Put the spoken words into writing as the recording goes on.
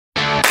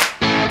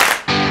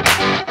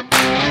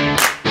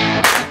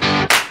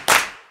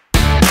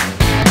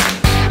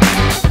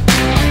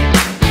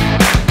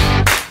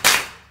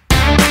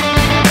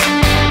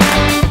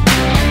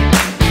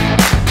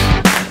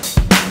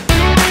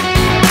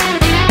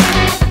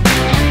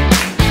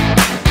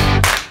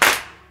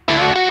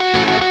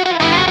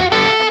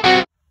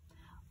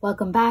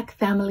Welcome back,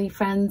 family,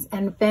 friends,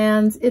 and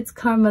fans. It's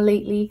Karma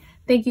Lately.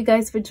 Thank you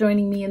guys for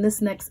joining me in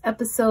this next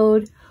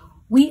episode.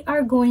 We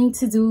are going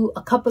to do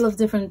a couple of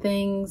different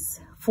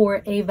things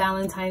for a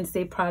Valentine's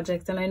Day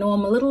project. And I know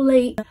I'm a little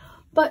late,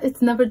 but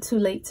it's never too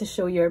late to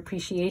show your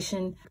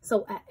appreciation.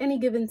 So at any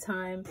given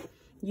time,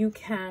 you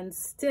can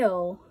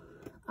still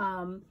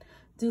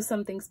do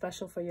something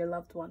special for your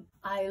loved one.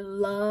 I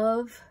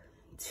love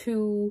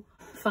to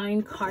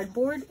find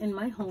cardboard in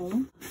my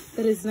home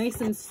that is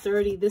nice and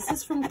sturdy. This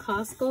is from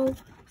Costco.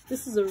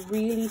 This is a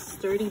really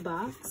sturdy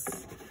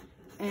box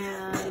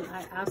and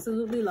I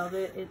absolutely love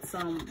it.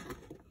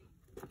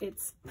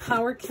 It's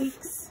Power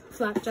Cakes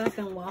Flapjack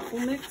and Waffle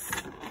Mix,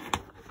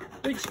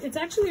 which it's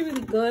actually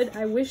really good.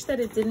 I wish that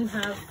it didn't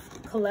have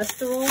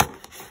cholesterol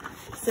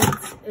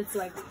since it's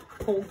like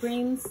whole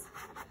grains.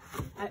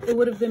 It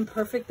would have been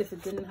perfect if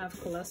it didn't have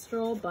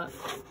cholesterol, but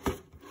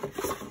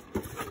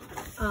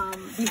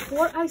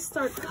before I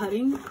start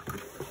cutting,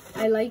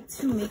 I like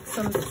to make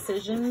some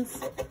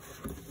decisions.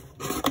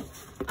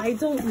 I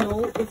don't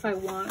know if I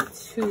want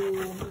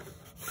to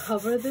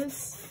cover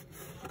this,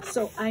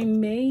 so I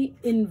may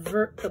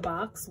invert the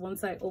box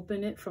once I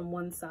open it from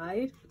one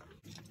side.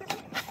 I'm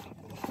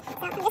just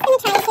going to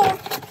try to keep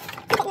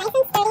it nice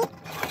and sturdy.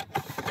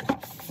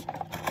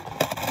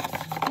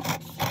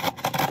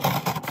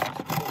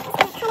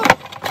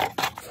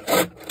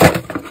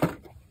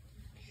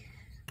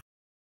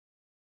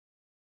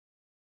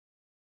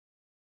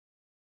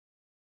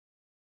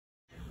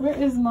 Where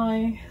is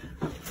my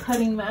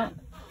cutting mat?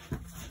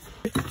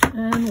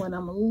 And when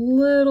I'm a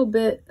little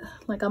bit,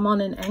 like I'm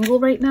on an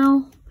angle right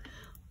now,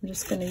 I'm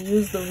just going to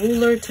use the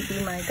ruler to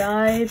be my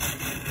guide.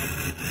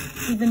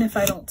 Even if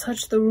I don't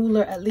touch the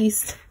ruler, at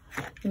least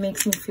it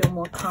makes me feel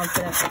more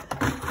confident.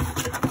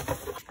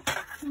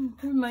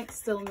 We might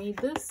still need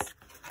this,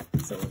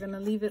 so we're going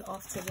to leave it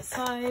off to the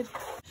side.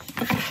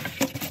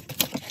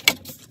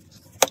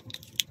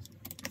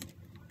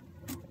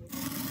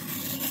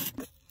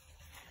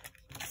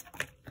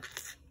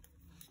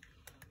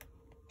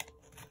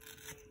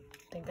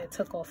 I think I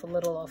took off a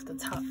little off the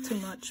top too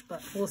much,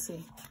 but we'll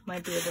see.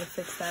 Might be able to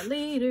fix that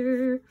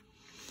later.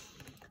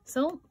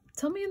 So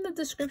tell me in the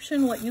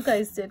description what you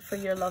guys did for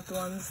your loved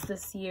ones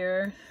this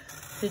year.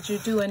 Did you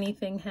do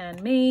anything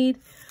handmade?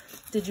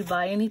 Did you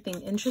buy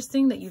anything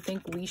interesting that you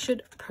think we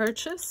should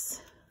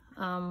purchase?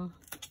 I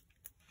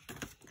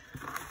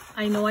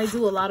know I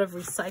do a lot of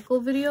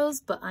recycle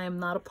videos, but I am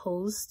not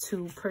opposed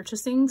to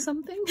purchasing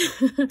something.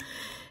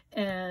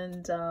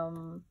 And I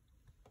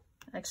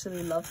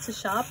actually love to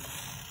shop,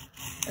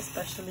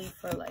 especially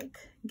for like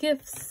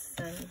gifts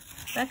and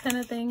that kind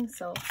of thing.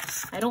 So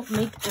I don't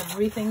make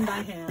everything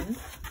by hand.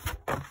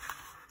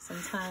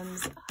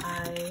 Sometimes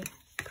I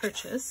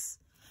purchase.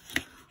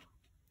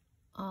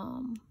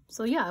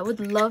 So yeah, I would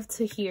love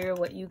to hear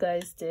what you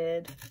guys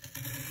did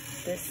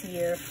this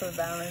year for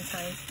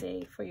Valentine's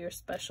Day for your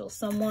special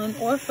someone,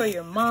 or for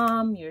your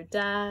mom, your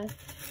dad,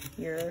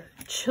 your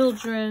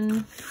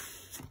children.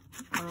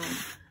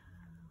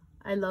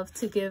 I love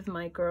to give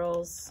my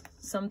girls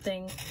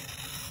something.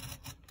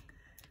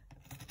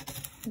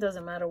 It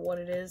doesn't matter what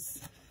it is.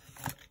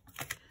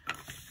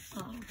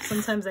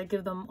 Sometimes I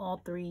give them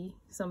all three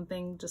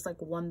something, just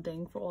like one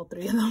thing for all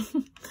three of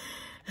them.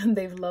 And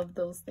they've loved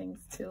those things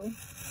too.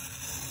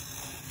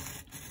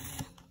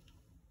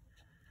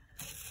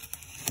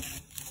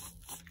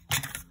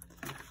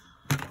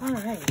 All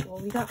right, well,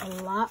 we got a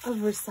lot of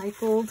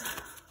recycled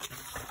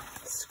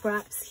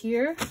scraps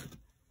here. You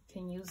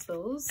can use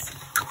those.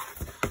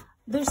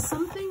 There's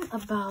something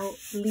about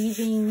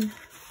leaving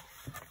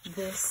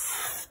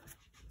this.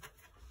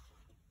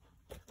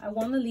 I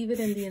want to leave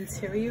it in the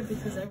interior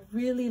because I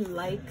really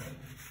like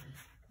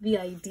the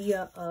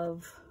idea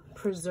of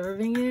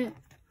preserving it.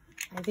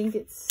 I think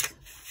it's...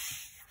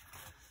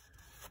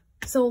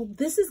 So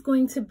this is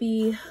going to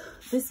be,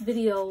 this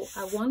video,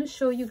 I want to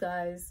show you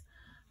guys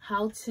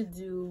how to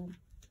do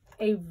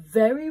a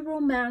very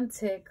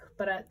romantic,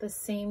 but at the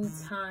same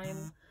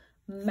time,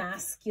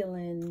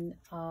 masculine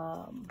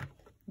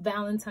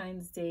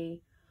Valentine's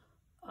Day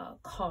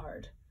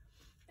card.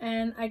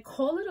 And I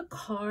call it a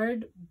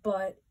card,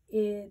 but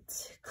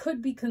it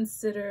could be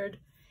considered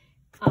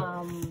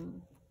a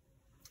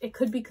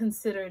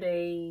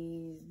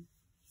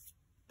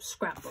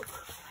scrapbook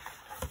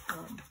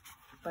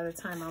by the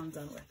time I'm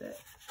done with it.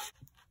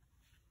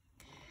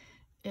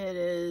 It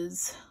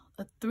is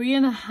a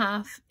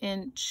 3.5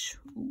 inch,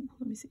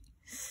 let me see.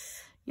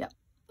 Yeah,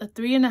 a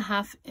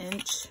 3.5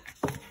 inch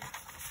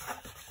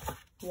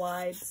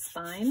wide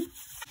spine,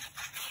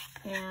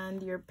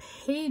 and your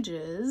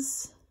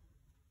pages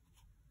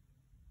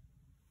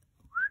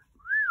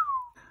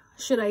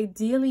should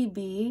ideally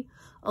be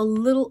a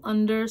little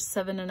under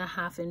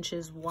 7.5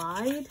 inches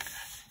wide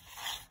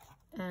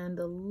and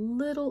a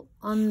little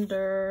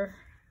under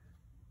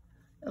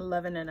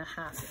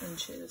 11.5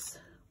 inches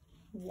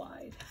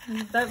wide.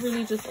 That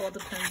really just all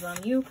depends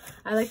on you.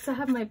 I like to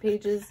have my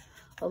pages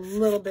a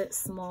little bit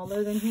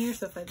smaller than here,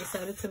 so if I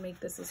decided to make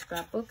this a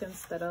scrapbook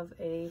instead of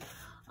a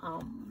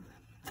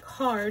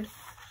card,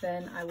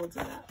 then I will do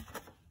that.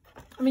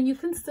 I mean, you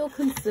can still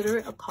consider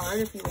it a card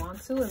if you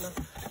want to, and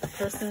the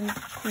person,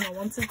 you know,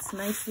 once it's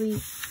nicely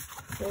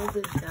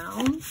folded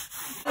down,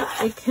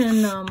 it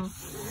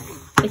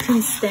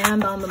can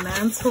stand on the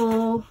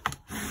mantle,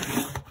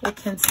 it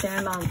can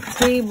stand on the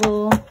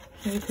table,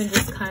 and you can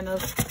just kind of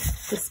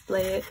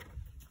display it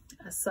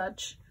as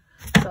such.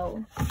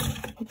 So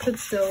you could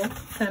still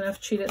kind of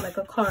treat it like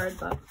a card,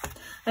 but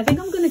I think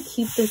I'm going to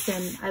keep this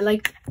in. I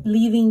like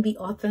leaving the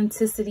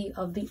authenticity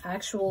of the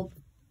actual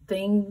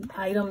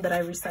item that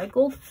I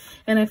recycled,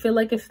 and I feel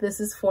like if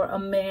this is for a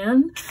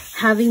man,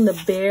 having the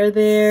bear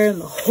there and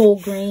the whole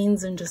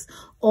grains and just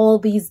all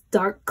these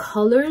dark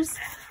colors,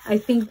 I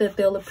think that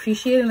they'll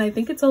appreciate it. And I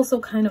think it's also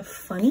kind of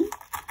funny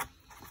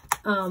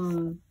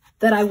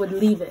that I would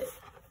leave it.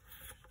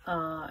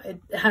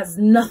 It has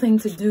nothing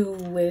to do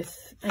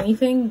with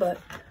anything, but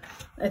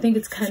I think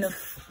it's kind of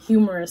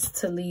humorous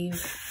to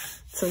leave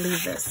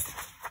this.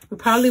 We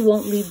probably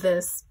won't leave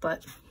this,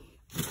 but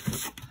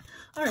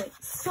all right.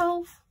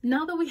 So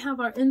now that we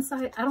have our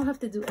inside, I don't have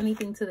to do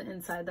anything to the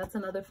inside. That's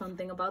another fun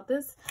thing about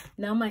this.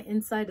 Now my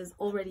inside is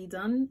already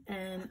done,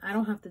 and I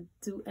don't have to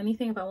do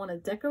anything. If I want to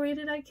decorate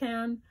it, I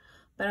can,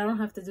 but I don't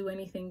have to do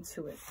anything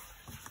to it.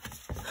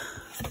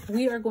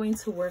 We are going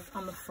to work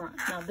on the front.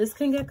 Now this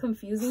can get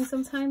confusing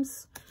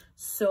sometimes,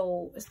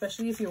 so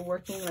especially if you're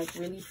working like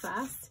really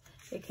fast,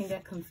 it can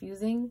get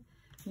confusing.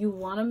 You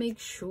want to make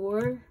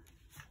sure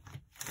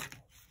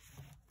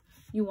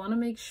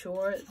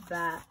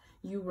that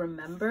you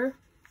remember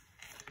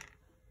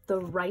the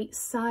right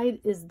side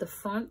is the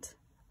front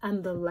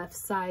and the left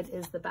side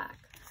is the back,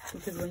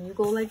 because when you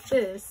go like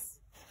this,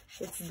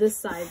 it's this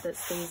side that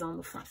stays on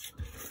the front.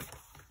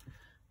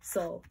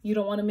 So you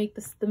don't want to make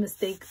the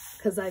mistake,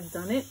 because I've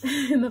done it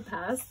in the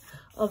past,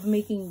 of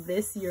making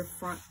this your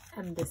front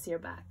and this your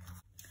back.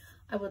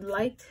 I would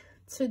like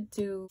to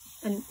do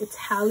an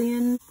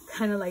Italian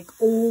kind of like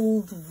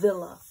old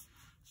villa,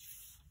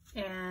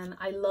 and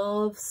I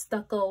love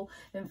stucco.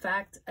 In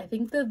fact, I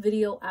think the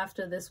video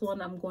after this one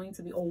I'm going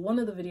to be, or one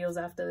of the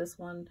videos after this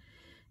one,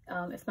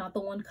 if not the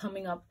one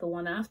coming up, the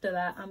one after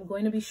that, I'm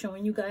going to be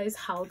showing you guys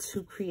how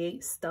to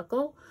create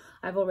stucco.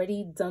 I've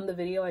already done the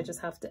video, I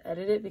just have to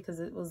edit it because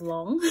it was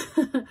long.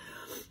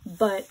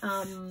 But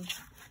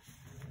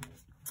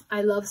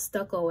I love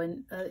stucco,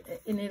 and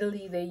in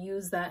Italy they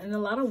use that. In a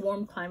lot of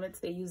warm climates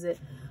they use it,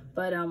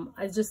 but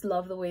I just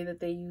love the way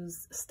that they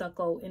use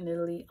stucco in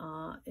Italy,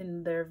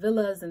 in their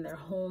villas and their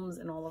homes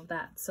and all of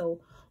that. So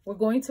we're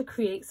going to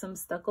create some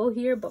stucco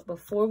here, but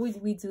before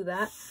we do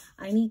that,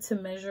 I need to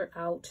measure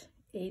out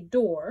a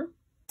door.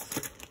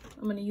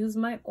 I'm going to use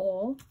my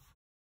awl.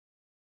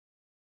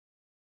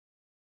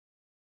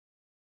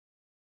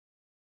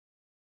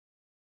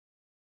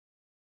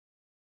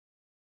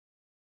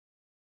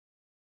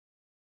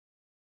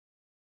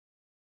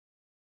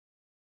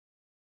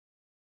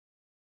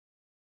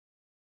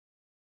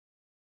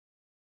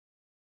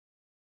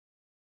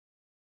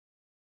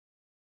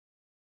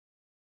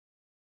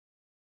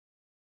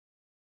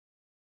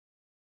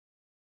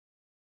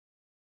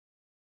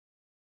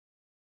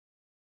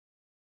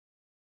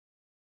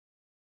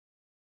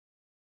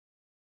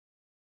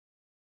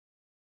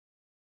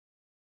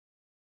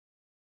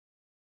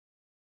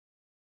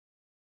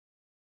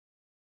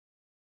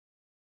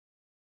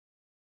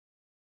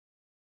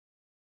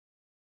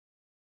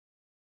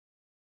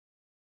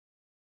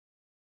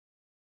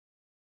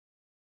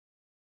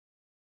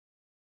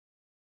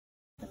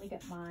 Let me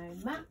get my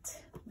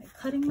mat, my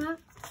cutting mat,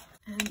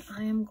 and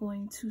I am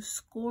going to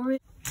score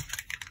it.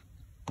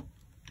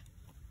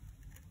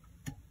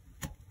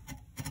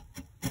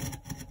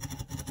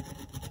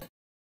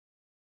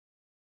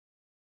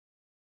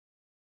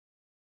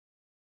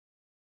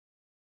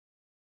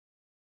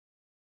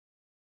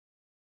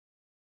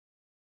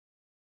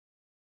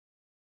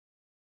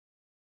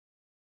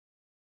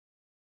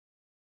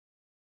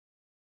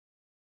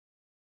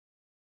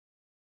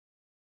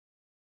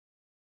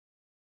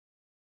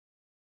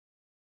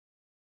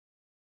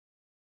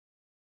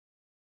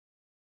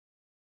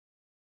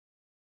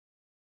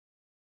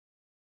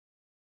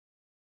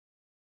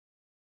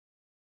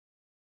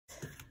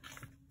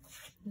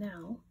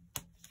 Now,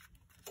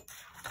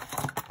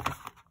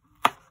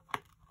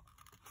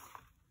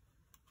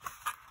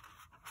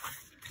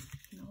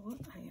 you know what?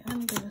 I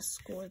am going to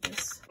score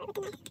this.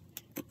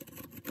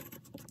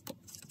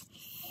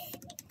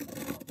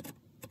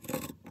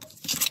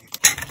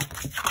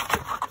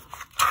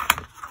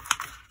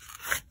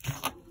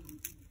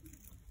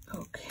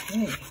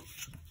 Okay.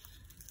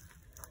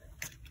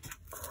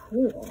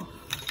 Cool.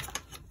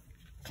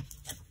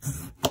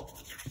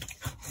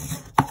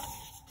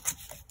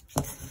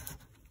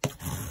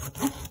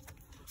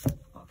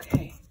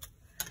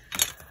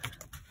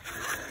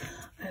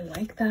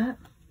 Like that.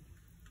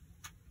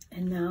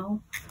 And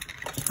now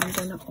I'm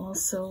going to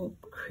also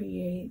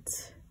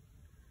create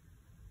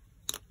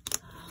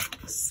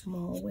a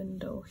small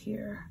window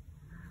here.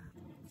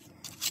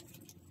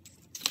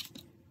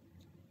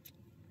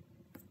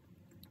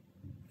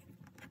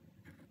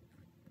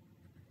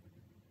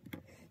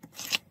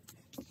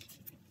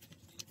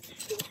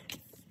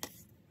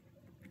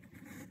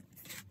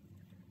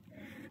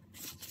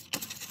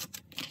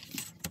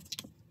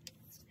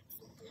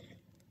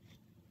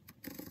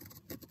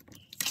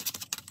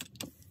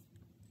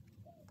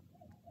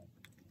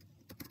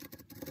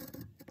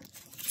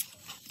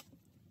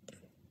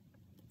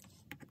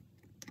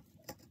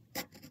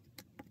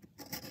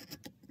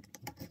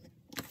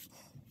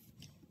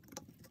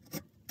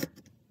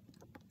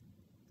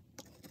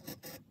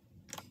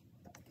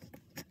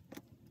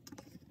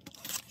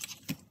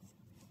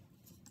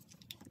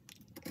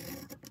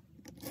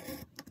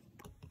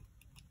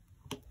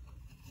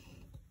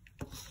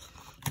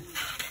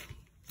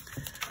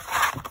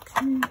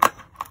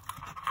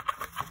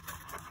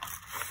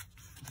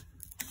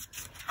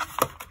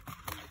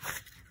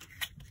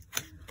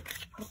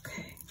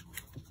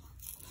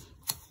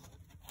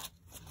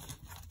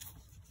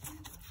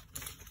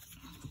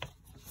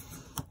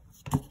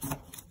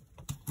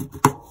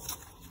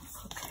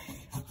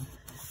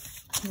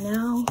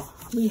 Now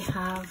we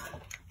have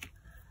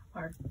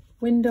our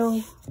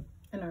window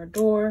and our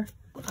door.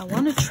 I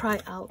want to try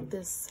out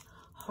this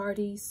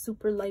Hardy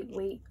super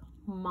lightweight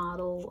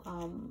model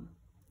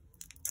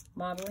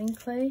modeling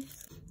clay.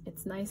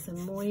 It's nice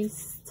and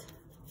moist.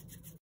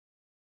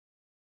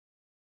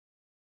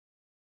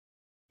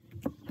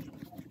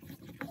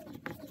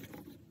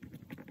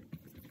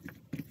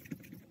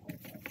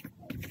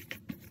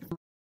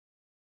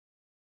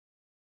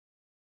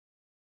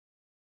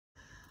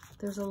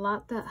 There's a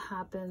lot that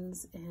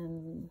happens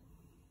in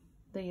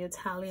the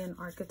Italian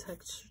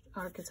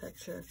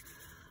architecture,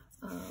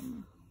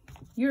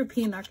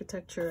 European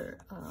architecture,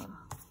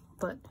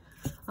 but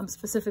I'm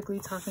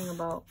specifically talking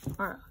about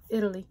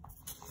Italy.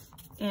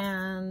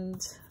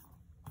 And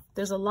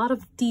there's a lot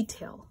of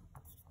detail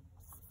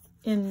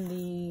in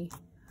the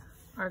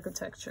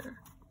architecture.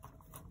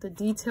 The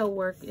detail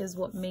work is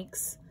what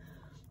makes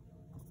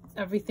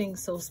everything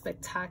so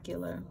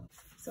spectacular.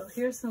 So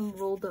here's some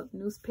rolled up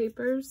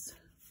newspapers.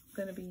 I'm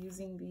going to be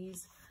using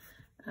these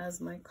as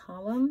my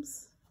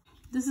columns.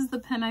 This is the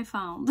pen I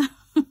found.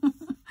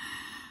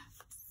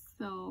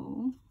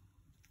 So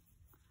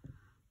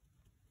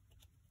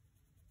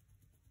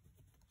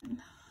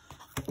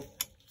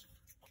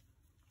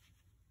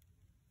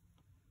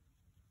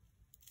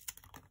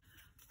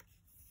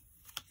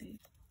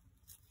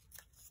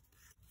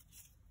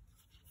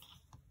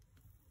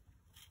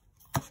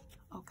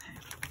okay.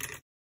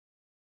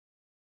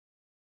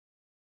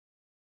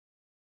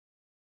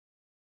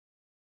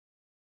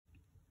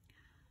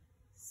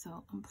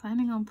 So I'm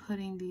planning on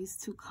putting these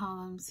 2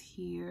 columns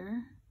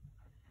here.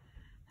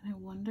 And I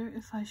wonder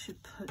if I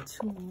should put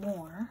 2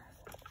 more.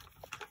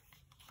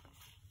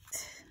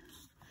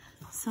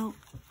 So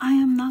I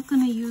am not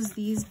going to use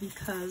these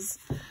because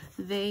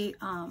they're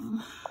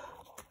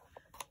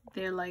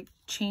like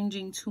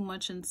changing too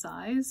much in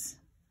size.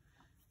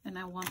 And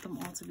I want them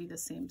all to be the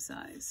same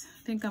size.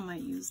 I think I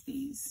might use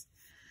these.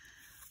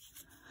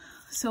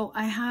 So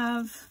I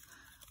have,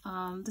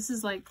 this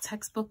is like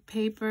textbook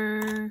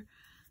paper.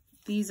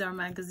 These are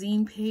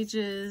magazine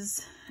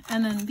pages.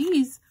 And then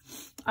these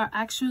are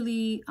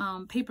actually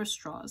paper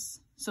straws.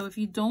 So if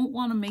you don't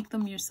want to make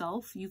them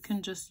yourself, you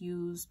can just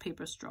use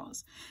paper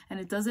straws. And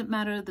it doesn't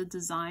matter the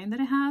design that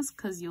it has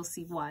because you'll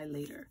see why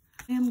later.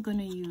 I am going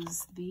to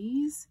use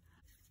these.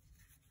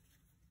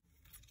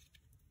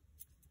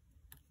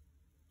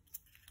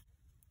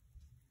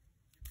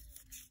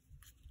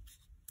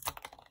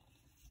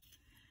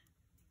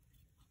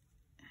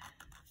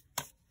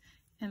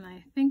 And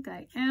I think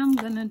I am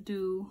going to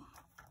do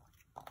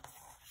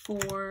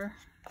 4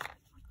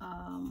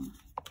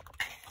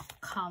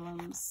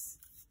 columns.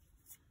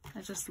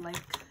 I just like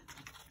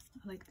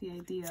the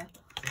idea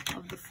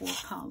of the 4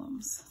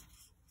 columns.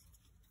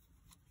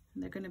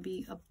 And they're going to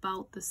be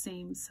about the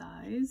same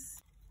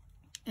size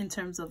in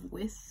terms of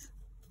width.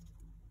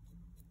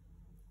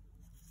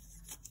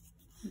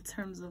 In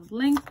terms of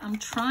length, I'm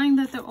trying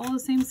that they're all the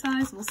same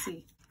size. We'll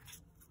see.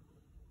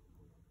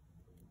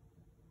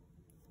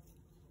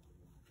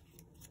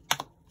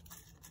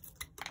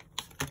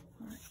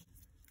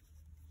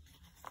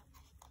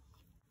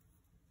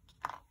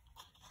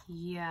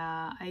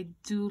 Yeah, I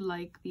do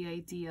like the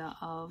idea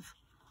of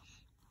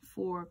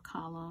 4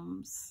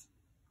 columns,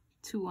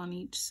 2 on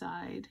each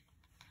side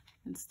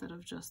instead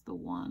of just the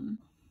 1.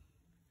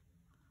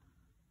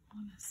 I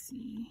want to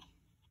see.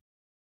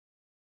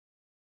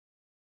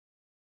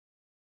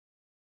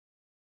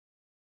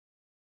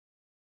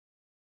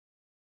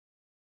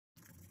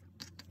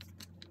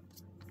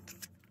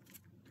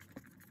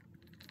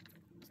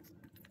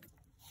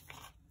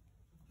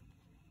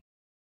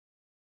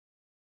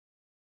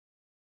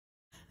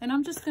 And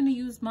I'm just going to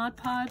use Mod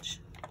Podge.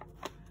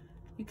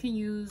 You can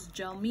use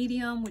gel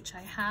medium, which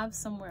I have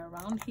somewhere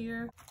around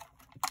here.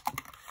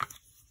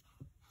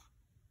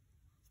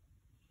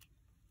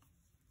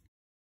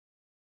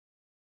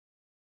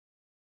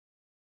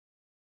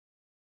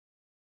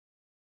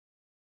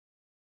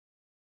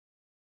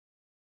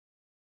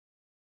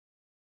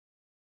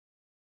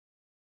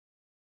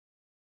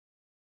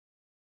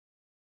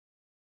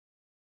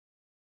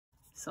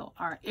 So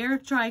our air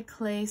dry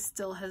clay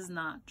still has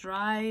not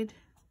dried,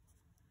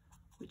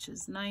 which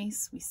is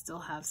nice. We still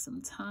have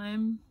some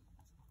time.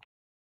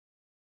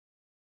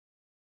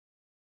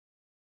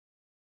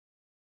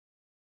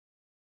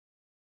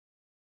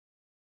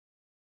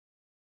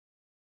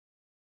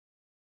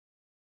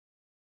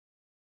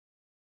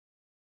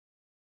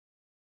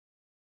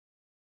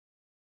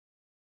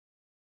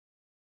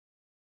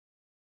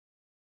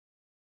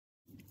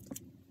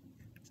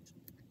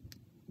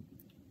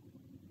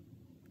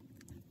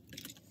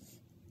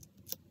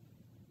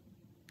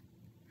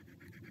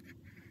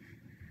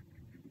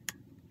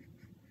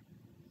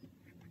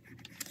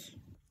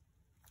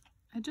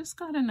 I just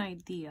got an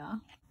idea.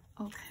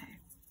 Okay,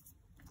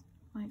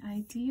 my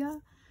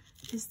idea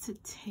is to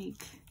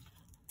take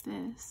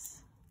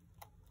this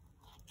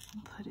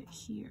and put it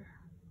here.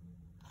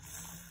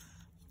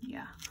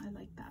 Yeah, I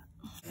like that.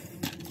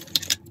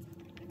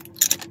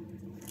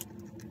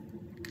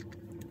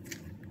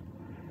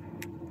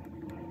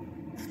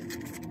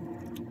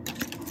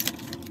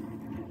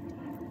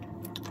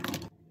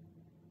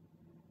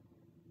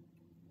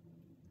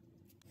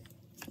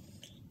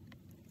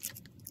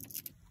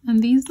 And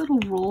these little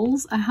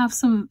rolls, I have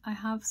some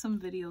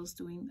videos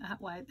doing,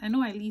 well, I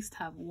know I at least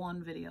have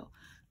one video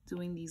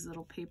doing these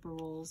little paper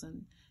rolls,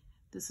 and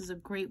this is a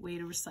great way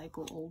to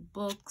recycle old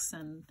books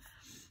and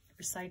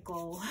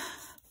recycle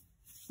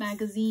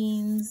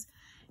magazines,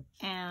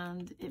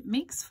 and it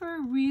makes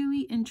for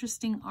really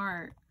interesting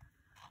art,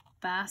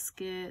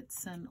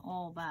 baskets and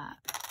all that.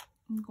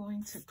 I'm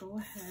going to go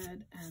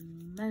ahead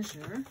and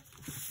measure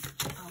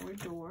our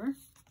door.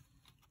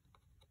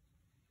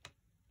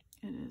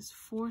 It is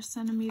 4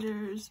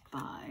 centimeters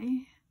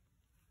by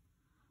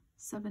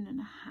 7.5. I am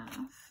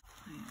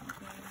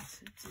going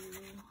to do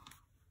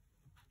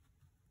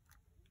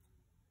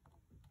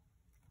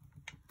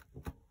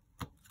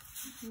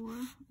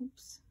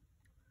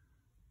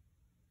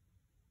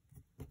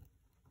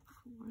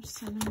 4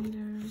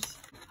 centimeters.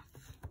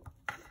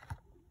 I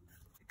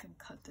can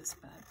cut this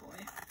bad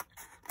boy.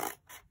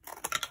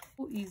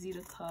 So easy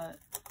to cut.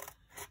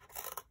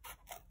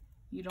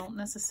 You don't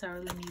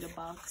necessarily need a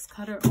box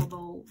cutter,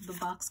 although the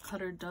box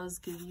cutter does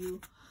give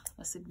you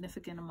a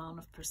significant amount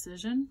of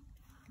precision.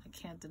 I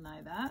can't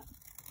deny that.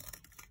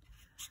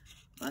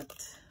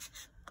 But,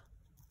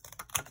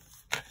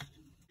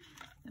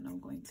 and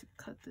I'm going to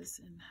cut this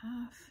in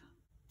half.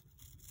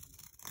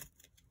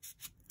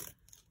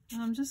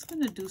 And I'm just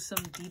going to do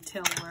some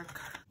detail work.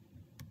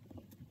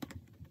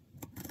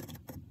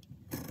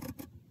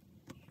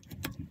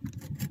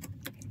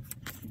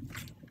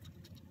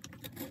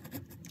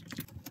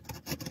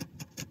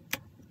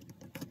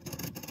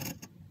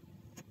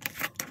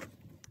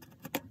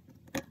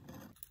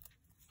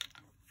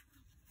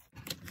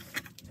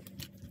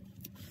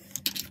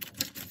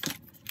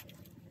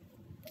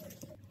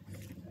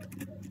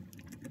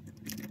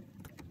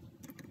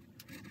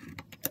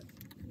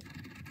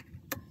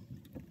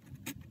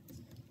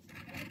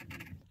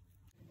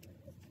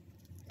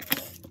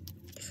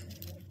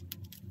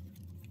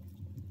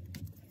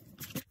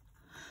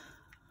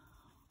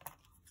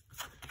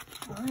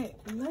 All right,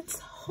 let's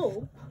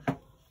hope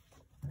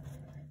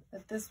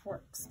that this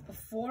works.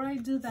 Before I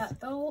do that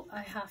though,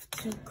 I have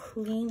to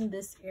clean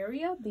this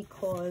area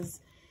because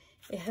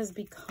it has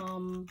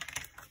become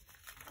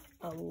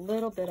a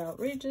little bit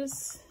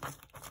outrageous.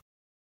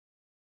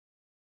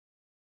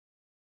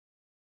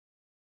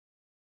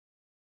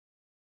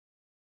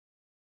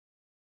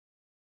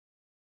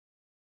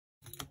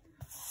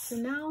 So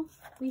now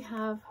we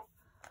have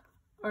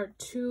our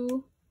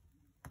 2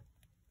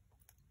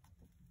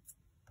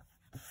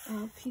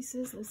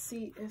 pieces. Let's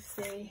see if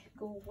they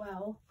go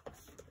well.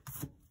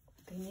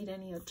 If they need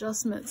any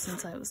adjustment,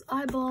 since I was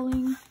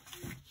eyeballing.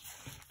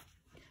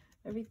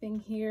 Everything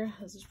here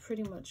has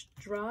pretty much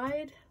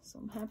dried, so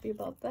I'm happy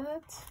about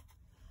that.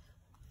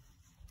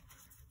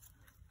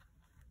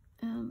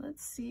 And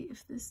let's see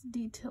if this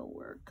detail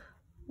work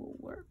will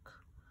work.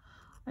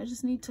 I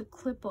just need to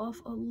clip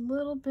off a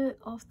little bit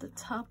off the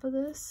top of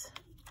this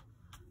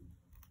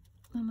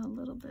and a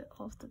little bit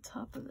off the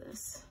top of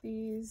this.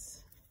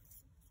 These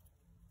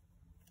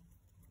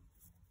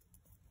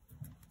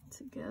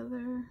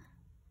together.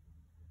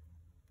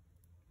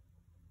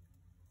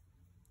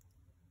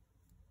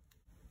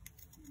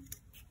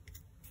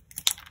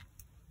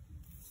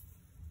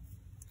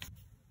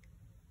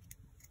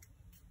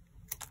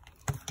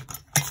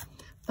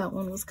 That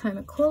one was kind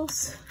of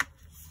close,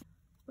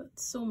 but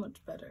so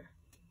much better.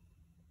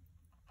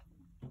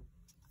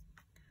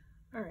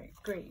 All right,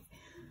 great.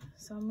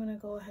 So I'm gonna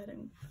go ahead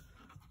and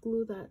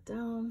glue that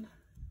down.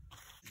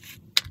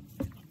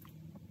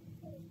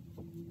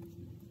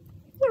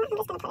 No, I'm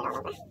just gonna put it all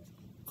over. It's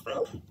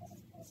fine.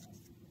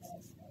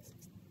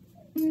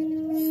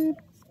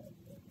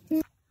 I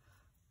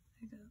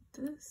got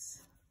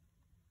this.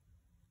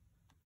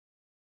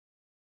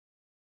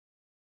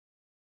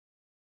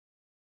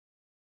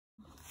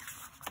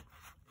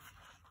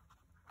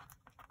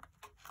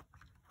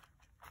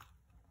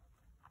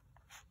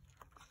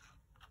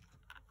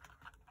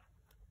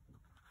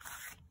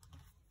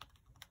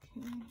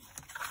 Okay,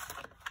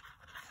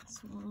 this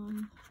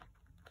one.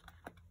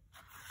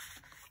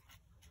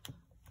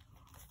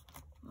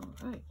 All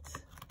right,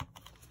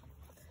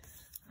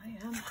 I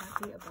am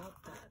happy about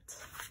that.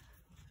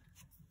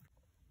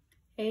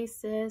 Hey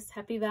sis,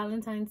 happy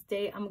Valentine's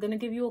Day. I'm gonna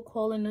give you a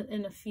call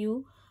in a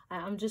few.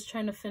 I'm just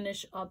trying to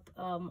finish up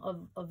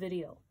a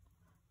video.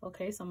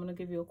 Okay, so I'm gonna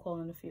give you a call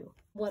in a few.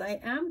 What I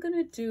am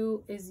gonna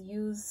do is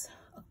use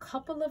a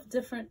couple of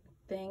different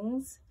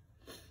things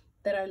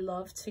that I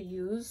love to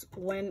use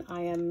when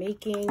I am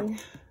making,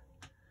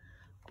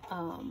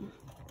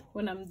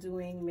 when I'm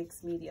doing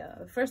mixed media.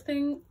 The first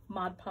thing,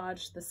 Mod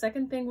Podge. The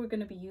second thing we're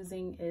gonna be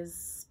using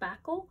is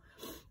spackle.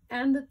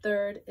 And the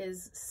third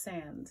is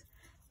sand.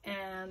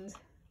 And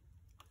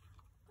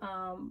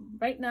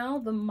right now,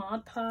 the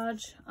Mod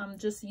Podge, I'm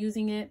just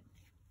using it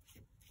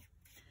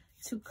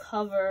to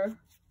cover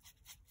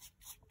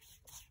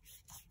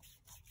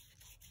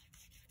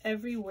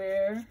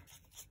everywhere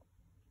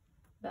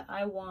that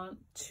I want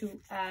to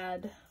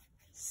add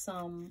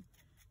some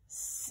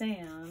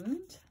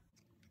sand.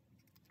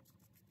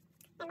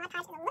 My Mod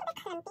Podge is a little bit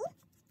clumpy,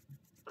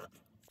 but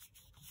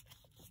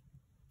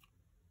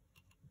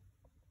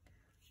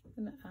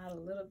gonna add a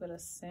little bit of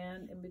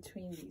sand in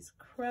between these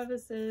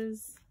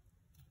crevices.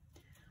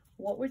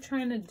 What we're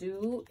trying to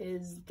do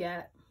is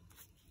get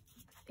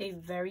a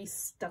very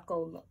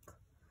stucco look.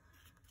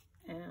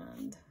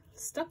 And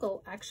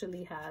stucco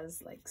actually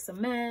has like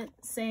cement,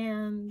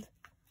 sand.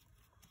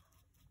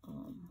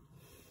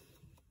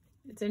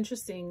 It's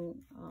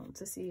interesting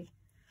to see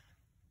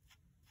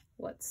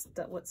what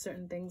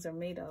certain things are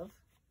made of.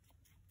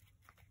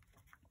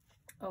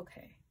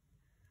 Okay,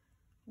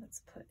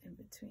 let's put in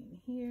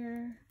between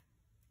here,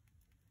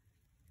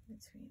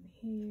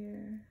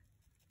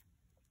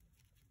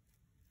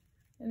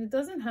 and it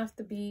doesn't have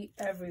to be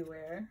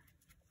everywhere.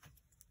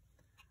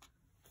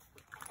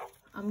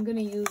 I'm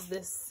gonna use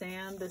this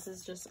sand. This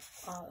is just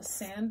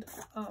sand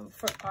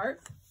for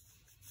art,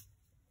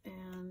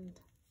 and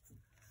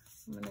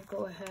I'm gonna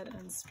go ahead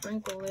and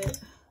sprinkle it.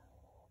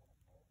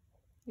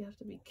 You have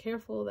to be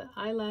careful that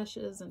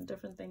eyelashes and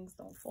different things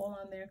don't fall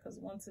on there, because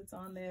once it's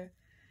on there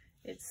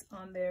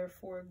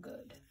for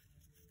good.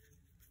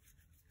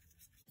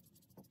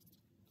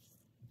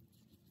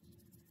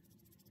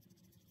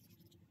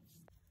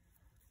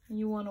 And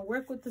you want to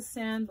work with the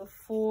sand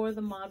before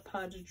the Mod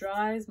Podge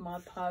dries.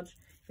 Mod Podge,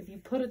 if you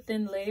put a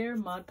thin layer,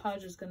 Mod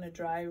Podge is going to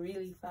dry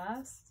really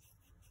fast.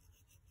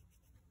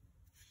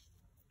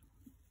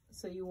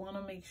 So you want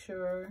to make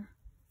sure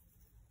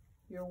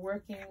you're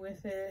working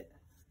with it.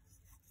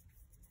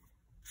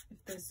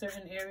 If there's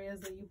certain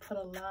areas that you put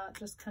a lot,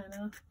 just kind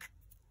of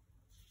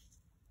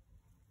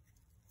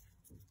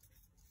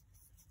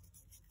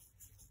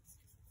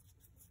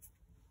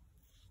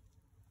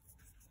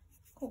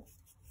cool.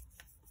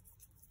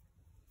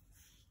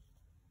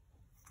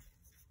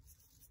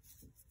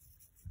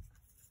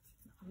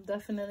 I'm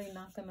definitely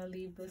not going to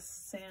leave this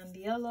sand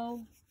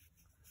yellow.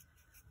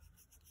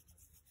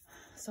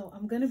 So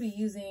I'm going to be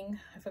using,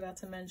 I forgot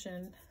to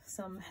mention,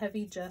 some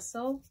heavy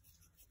gesso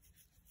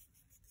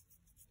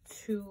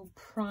to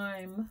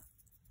prime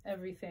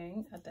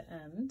everything at the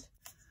end.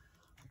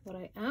 What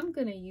I am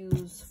going to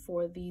use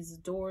for these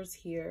doors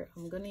here,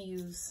 I'm going to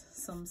use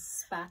some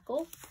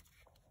spackle.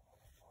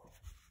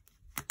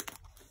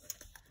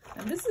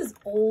 And this is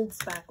old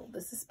spackle.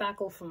 This is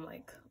spackle from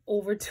like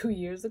over 2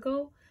 years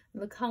ago.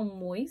 Look how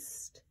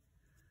moist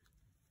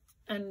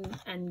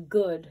and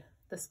good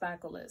the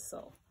spackle is.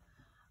 So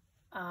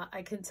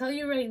I can tell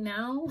you right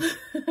now,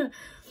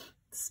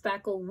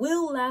 spackle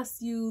will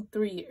last you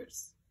 3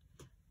 years.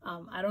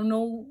 I don't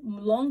know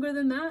longer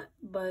than that,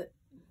 but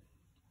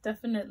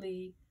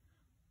definitely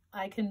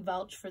I can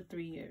vouch for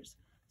 3 years.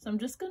 So I'm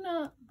just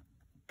gonna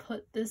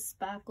put this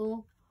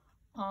spackle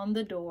on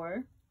the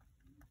door.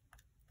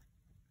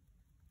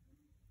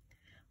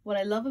 What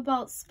I love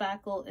about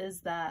spackle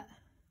is that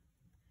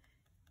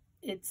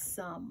it's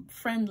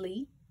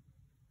friendly,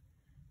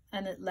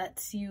 and it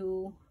lets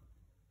you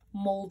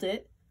mold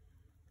it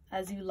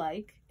as you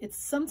like. It's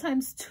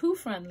sometimes too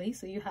friendly,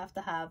 so you have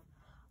to have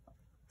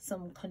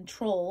some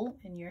control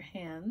in your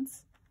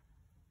hands,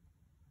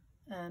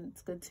 and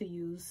it's good to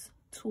use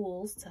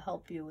tools to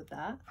help you with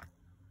that.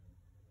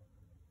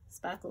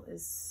 Spackle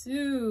is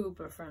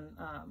super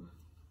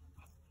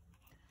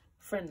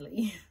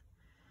friendly.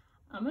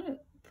 I'm gonna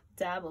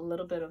dab a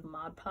little bit of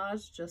Mod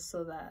Podge just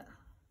so that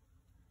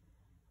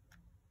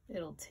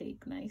it'll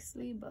take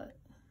nicely, but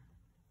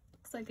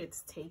looks like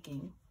it's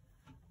taking.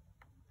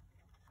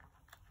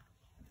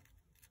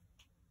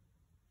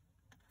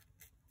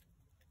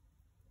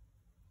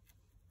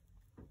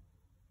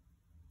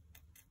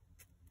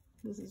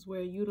 This is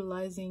where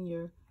utilizing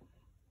your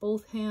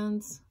both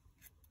hands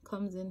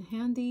comes in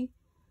handy,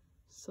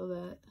 so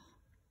that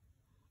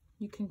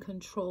you can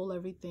control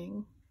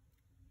everything.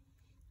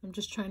 I'm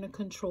just trying to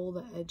control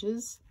the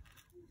edges.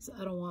 So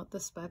I don't want the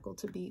spackle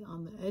to be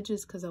on the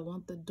edges, because I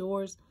want the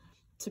doors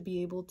to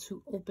be able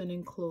to open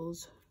and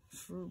close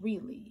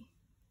freely.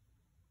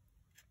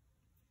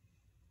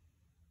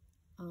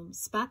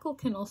 Spackle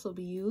can also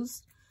be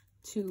used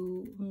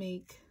to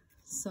make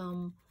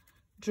some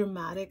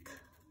dramatic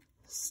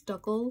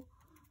stucco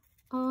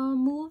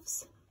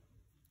moves.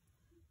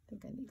 I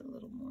think I need a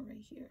little more right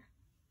here.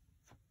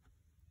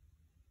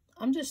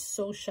 I'm just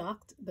so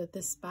shocked that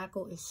this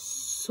spackle is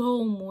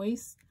so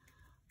moist.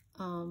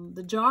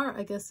 The jar,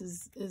 I guess,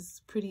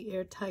 is pretty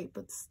airtight,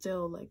 but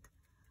still, like,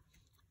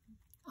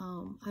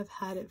 I've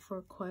had it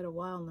for quite a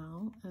while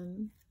now,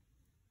 and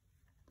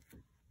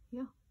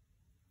yeah.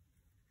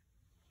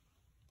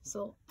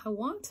 So I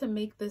want to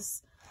make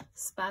this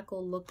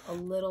spackle look a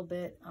little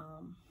bit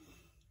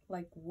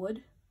like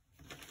wood.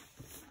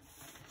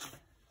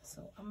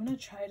 So I'm gonna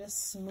try to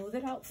smooth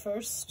it out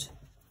first.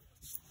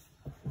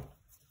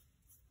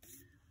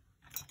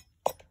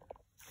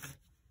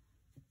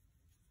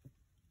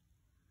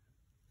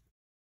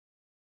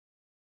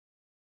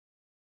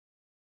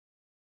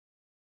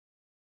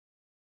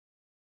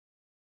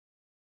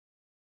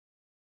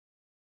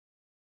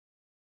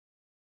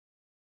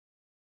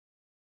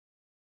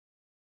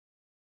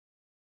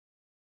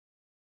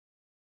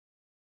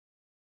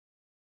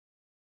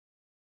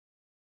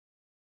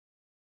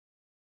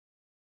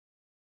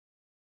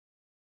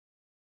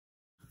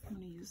 I'm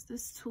going to use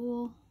this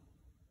tool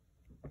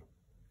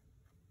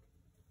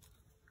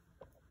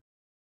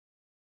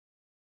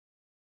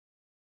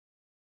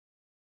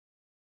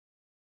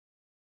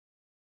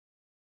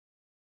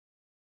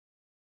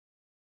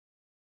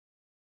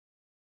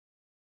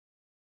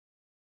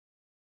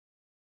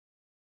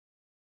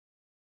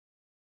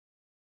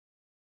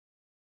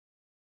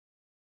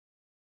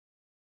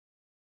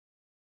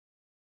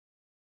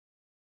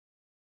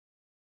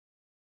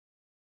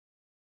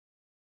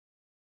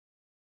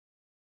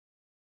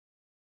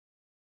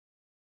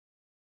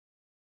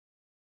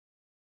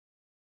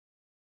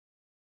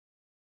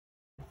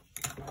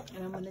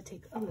and I'm going to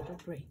take a little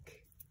break.